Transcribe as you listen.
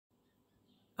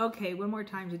Okay, one more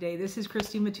time today. This is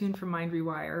Christy from Mind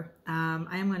Rewire.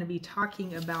 I am going to be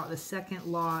talking about the second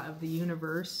law of the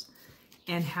universe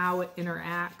and how it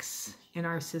interacts in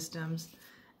our systems.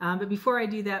 But before I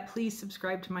do that, please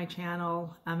subscribe to my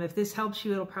channel. If this helps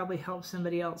you, it'll probably help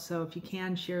somebody else. So if you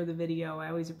can, share the video. I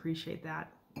always appreciate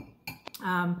that.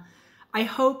 I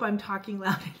hope I'm talking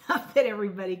loud enough that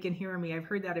everybody can hear me. I've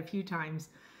heard that a few times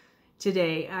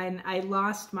today, and I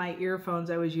lost my earphones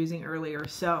I was using earlier,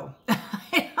 so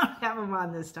I don't have them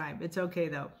on this time. It's okay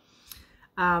though.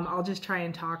 I'll just try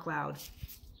and talk loud.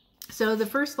 So the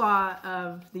first law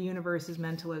of the universe is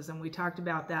mentalism. We talked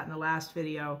about that in the last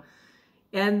video.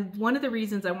 And one of the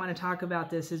reasons I want to talk about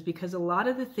this is because a lot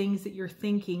of the things that you're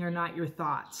thinking are not your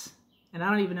thoughts. And I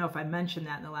don't even know if I mentioned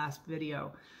that in the last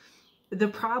video. The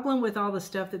problem with all the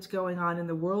stuff that's going on in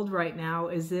the world right now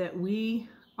is that we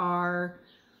are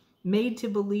made to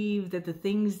believe that the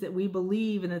things that we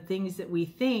believe and the things that we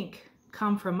think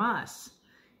come from us.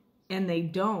 And they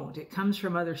don't. It comes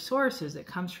from other sources. It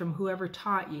comes from whoever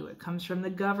taught you. It comes from the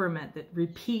government that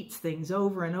repeats things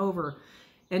over and over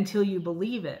until you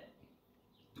believe it.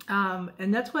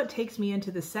 And that's what takes me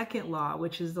into the second law,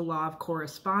 which is the law of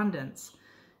correspondence.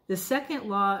 The second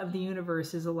law of the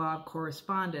universe is a law of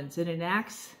correspondence. It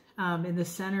enacts in the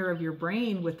center of your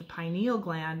brain with the pineal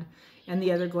gland and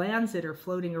the other glands that are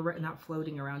floating around, not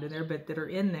floating around in there, but that are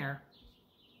in there.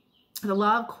 The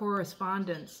law of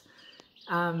correspondence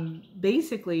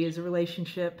basically is a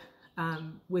relationship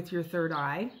with your third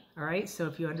eye. All right, so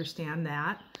if you understand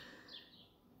that.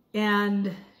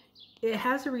 And it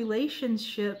has a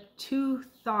relationship to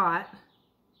thought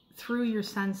through your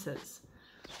senses.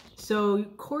 So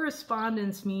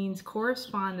correspondence means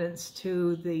correspondence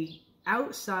to the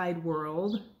outside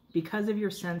world because of your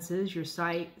senses, your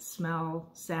sight, smell,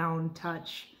 sound,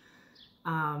 touch,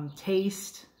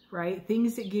 taste, right?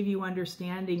 Things that give you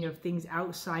understanding of things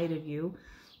outside of you,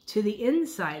 to the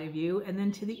inside of you, and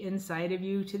then to the inside of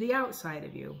you, to the outside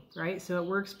of you, right? So it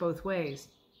works both ways.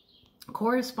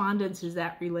 Correspondence is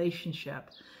that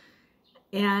relationship.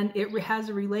 And it has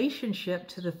a relationship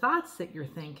to the thoughts that you're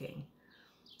thinking.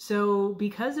 So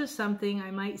because of something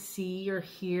I might see or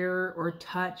hear or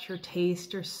touch or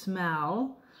taste or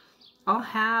smell, I'll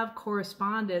have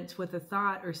correspondence with a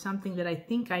thought or something that I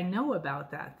think I know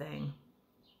about that thing.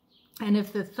 And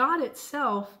if the thought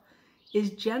itself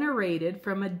is generated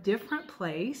from a different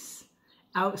place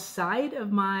outside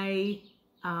of my,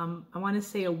 I want to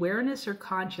say awareness or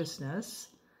consciousness,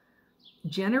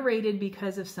 generated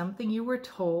because of something you were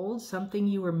told, something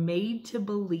you were made to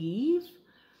believe,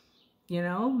 you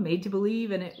know, made to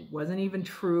believe and it wasn't even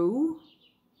true.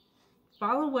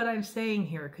 Follow what I'm saying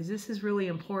here because this is really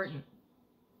important.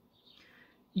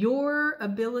 Your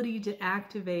ability to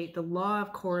activate the law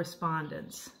of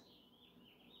correspondence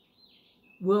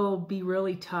will be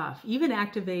really tough. Even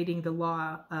activating the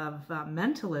law of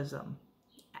mentalism,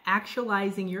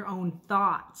 actualizing your own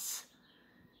thoughts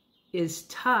is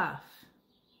tough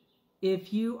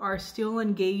if you are still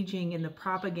engaging in the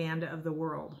propaganda of the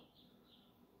world.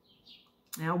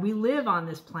 Now, we live on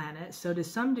this planet, so to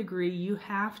some degree you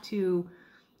have to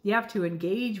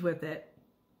engage with it,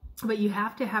 but you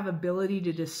have to have ability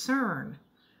to discern.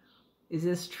 Is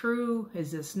this true?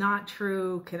 Is this not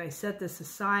true? Can I set this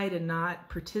aside and not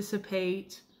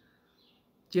participate?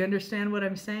 Do you understand what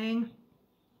I'm saying?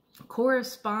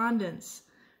 Correspondence,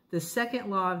 the second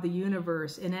law of the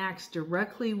universe, enacts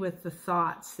directly with the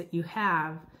thoughts that you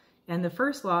have, and the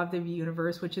first law of the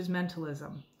universe, which is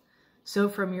mentalism. So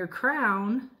from your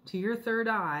crown to your third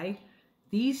eye,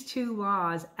 these two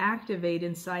laws activate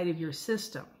inside of your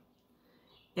system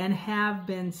and have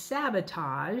been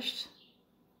sabotaged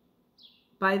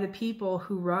by the people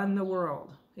who run the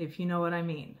world, if you know what I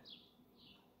mean.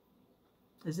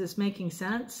 Is this making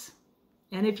sense?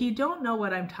 And if you don't know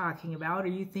what I'm talking about, or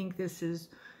you think this is,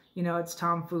 you know, it's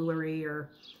tomfoolery,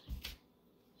 or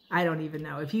I don't even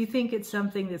know. If you think it's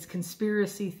something that's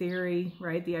conspiracy theory,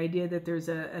 right? The idea that there's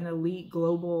an elite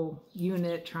global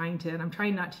unit trying to, and I'm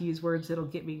trying not to use words that'll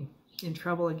get me in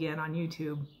trouble again on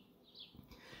YouTube,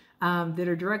 that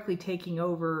are directly taking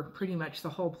over pretty much the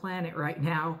whole planet right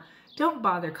now, don't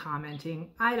bother commenting.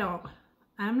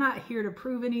 I'm not here to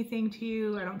prove anything to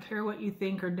you. I don't care what you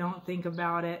think or don't think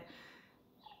about it.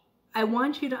 I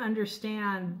want you to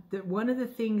understand that one of the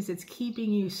things that's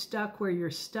keeping you stuck where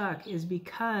you're stuck is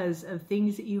because of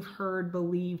things that you've heard,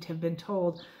 believed, have been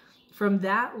told from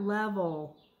that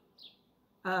level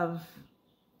of,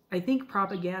 I think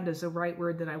propaganda is the right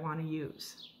word that I want to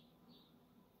use,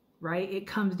 right? It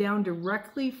comes down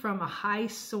directly from a high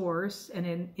source, and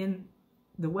in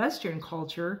the Western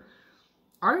culture,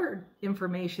 our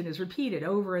information is repeated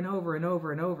over and over and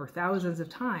over and over thousands of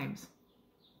times.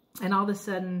 And all of a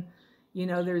sudden, you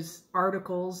know, there's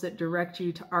articles that direct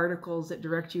you to articles that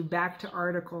direct you back to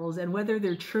articles. And whether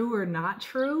they're true or not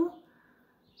true,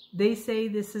 they say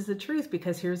this is the truth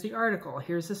because here's the article,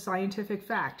 here's the scientific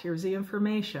fact, here's the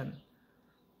information.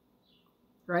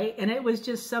 Right? And it was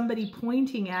just somebody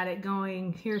pointing at it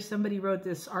going, here, somebody wrote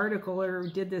this article or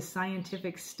did this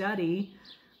scientific study.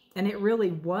 And it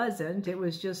really wasn't. It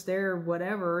was just their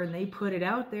whatever, and they put it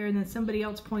out there, and then somebody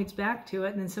else points back to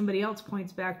it, and then somebody else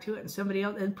points back to it, and somebody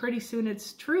else, and pretty soon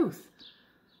it's truth.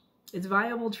 It's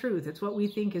viable truth. It's what we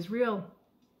think is real,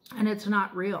 and it's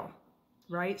not real,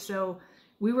 right? So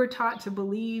we were taught to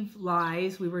believe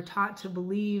lies. We were taught to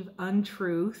believe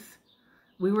untruth.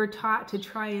 We were taught to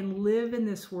try and live in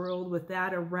this world with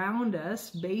that around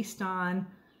us based on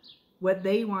what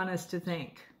they want us to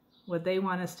think, what they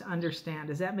want us to understand.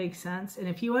 Does that make sense? And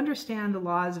if you understand the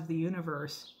laws of the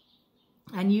universe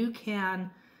and you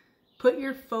can put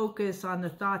your focus on the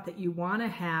thought that you want to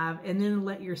have and then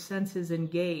let your senses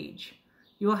engage,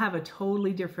 you will have a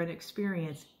totally different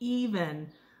experience even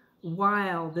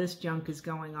while this junk is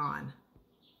going on.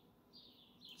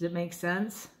 Does it make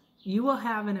sense? You will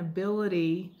have an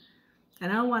ability,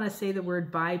 and I don't want to say the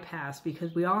word bypass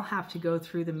because we all have to go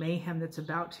through the mayhem that's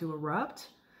about to erupt,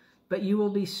 but you will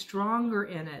be stronger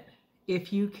in it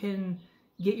if you can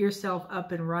get yourself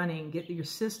up and running, get your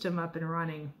system up and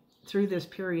running through this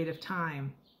period of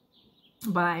time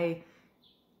by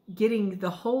getting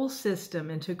the whole system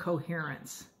into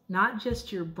coherence, not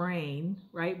just your brain,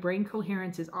 right? Brain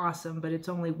coherence is awesome, but it's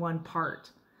only one part.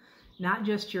 Not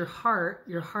just your heart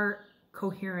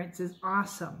coherence is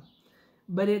awesome,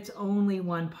 but it's only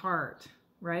one part,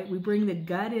 right? We bring the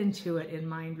gut into it in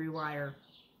Mind Rewire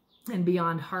and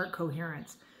beyond heart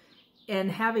coherence. And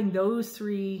having those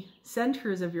three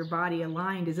centers of your body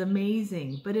aligned is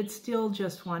amazing, but it's still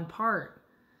just one part,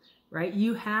 right?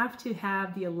 You have to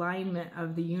have the alignment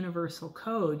of the universal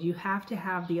code. You have to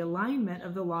have the alignment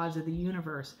of the laws of the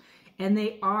universe. And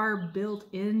they are built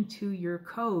into your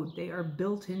code. They are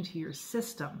built into your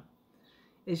system.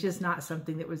 It's just not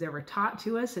something that was ever taught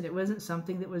to us, and it wasn't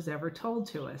something that was ever told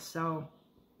to us. So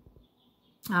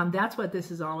that's what this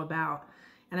is all about.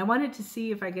 And I wanted to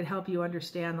see if I could help you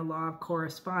understand the law of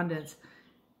correspondence.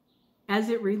 As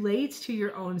it relates to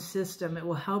your own system, it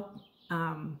will help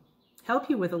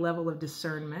you with a level of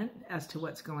discernment as to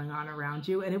what's going on around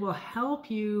you. And it will help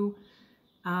you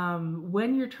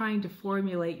when you're trying to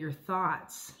formulate your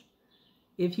thoughts.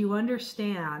 If you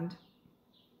understand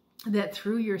that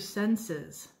through your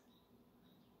senses,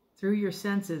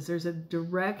 there's a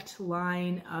direct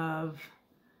line of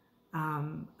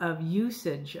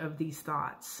usage of these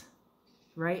thoughts,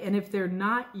 right? And if they're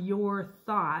not your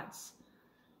thoughts,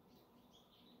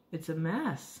 it's a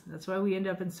mess. That's why we end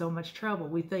up in so much trouble.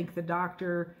 We think the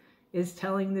doctor is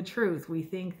telling the truth. We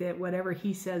think that whatever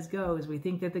he says goes. We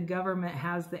think that the government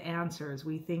has the answers.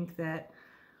 We think that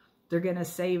they're going to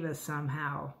save us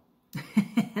somehow.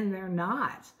 And they're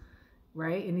not,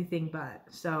 right? Anything but.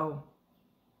 So,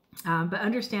 but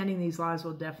understanding these laws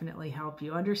will definitely help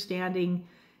you. Understanding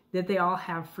that they all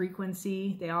have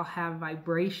frequency, they all have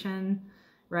vibration,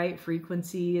 right?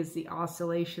 Frequency is the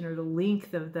oscillation or the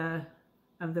length of the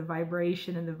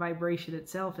vibration, and the vibration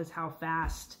itself is how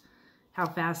fast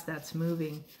that's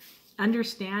moving.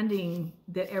 Understanding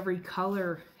that every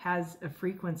color has a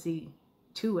frequency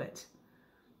to it.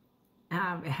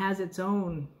 It has its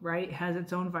own, right? It has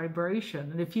its own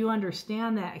vibration. And if you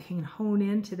understand that, it can hone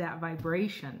into that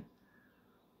vibration.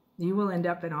 You will end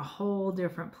up in a whole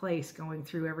different place going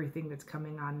through everything that's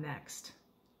coming on next.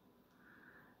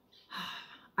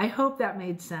 I hope that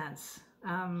made sense.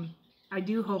 I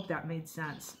do hope that made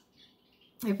sense.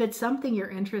 If it's something you're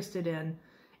interested in,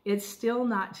 it's still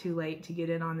not too late to get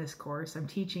in on this course. I'm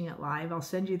teaching it live. I'll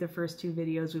send you the first 2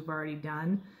 videos we've already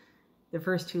done, the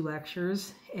first 2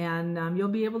 lectures, and you'll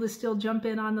be able to still jump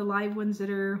in on the live ones that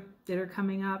are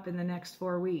coming up in the next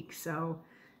 4 weeks. So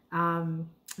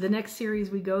the next series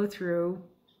we go through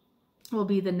will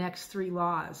be the next 3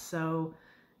 laws. So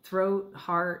throat,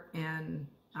 heart, and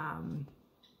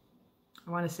I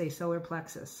want to say solar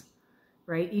plexus,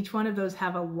 right? Each one of those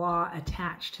have a law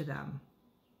attached to them.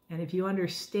 And if you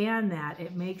understand that,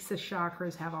 it makes the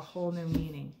chakras have a whole new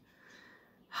meaning.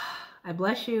 I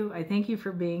bless you. I thank you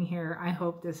for being here. I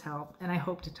hope this helped, and I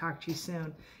hope to talk to you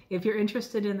soon. If you're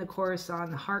interested in the course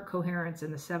on the heart coherence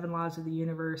and the 7 laws of the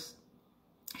universe,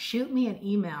 shoot me an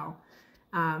email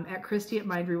at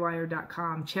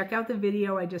Christy@mindrewire.com. Check out the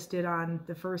video I just did on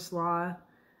the first law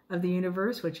of the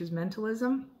universe, which is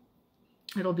mentalism.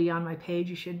 It'll be on my page.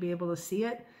 You should be able to see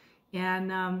it.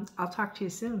 And I'll talk to you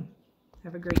soon.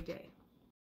 Have a great day.